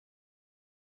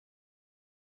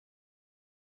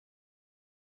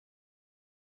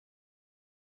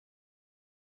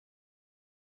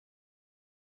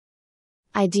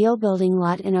Ideal building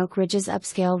lot in Oak Ridge's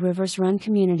upscale Rivers Run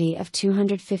community of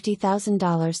 $250,000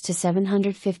 to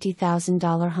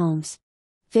 $750,000 homes.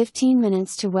 15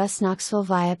 minutes to West Knoxville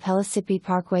via Pellissippi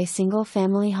Pkwy.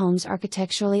 Single-family homes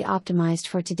architecturally optimized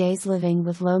for today's living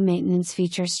with low-maintenance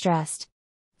features stressed.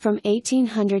 From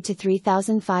 1,800 to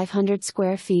 3,500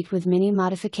 square feet with many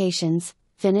modifications,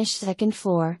 finished second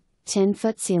floor,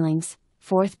 10-foot ceilings,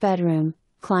 fourth bedroom,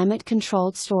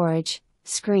 climate-controlled storage,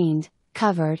 screened,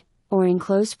 covered, or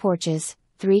enclosed porches,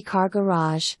 3-car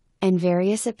garage, and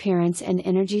various appearance and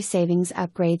energy savings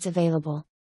upgrades available.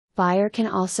 Buyer can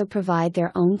also provide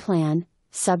their own plan,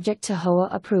 subject to HOA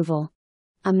approval.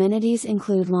 Amenities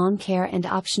include lawn care and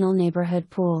optional neighborhood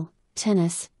pool,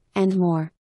 tennis, and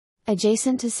more.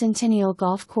 Adjacent to Centennial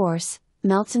Golf Course,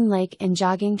 Melton Lake and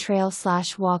jogging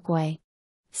trail/walkway.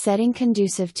 Setting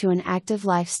conducive to an active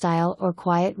lifestyle or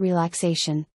quiet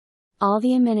relaxation. All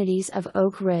the amenities of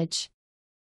Oak Ridge.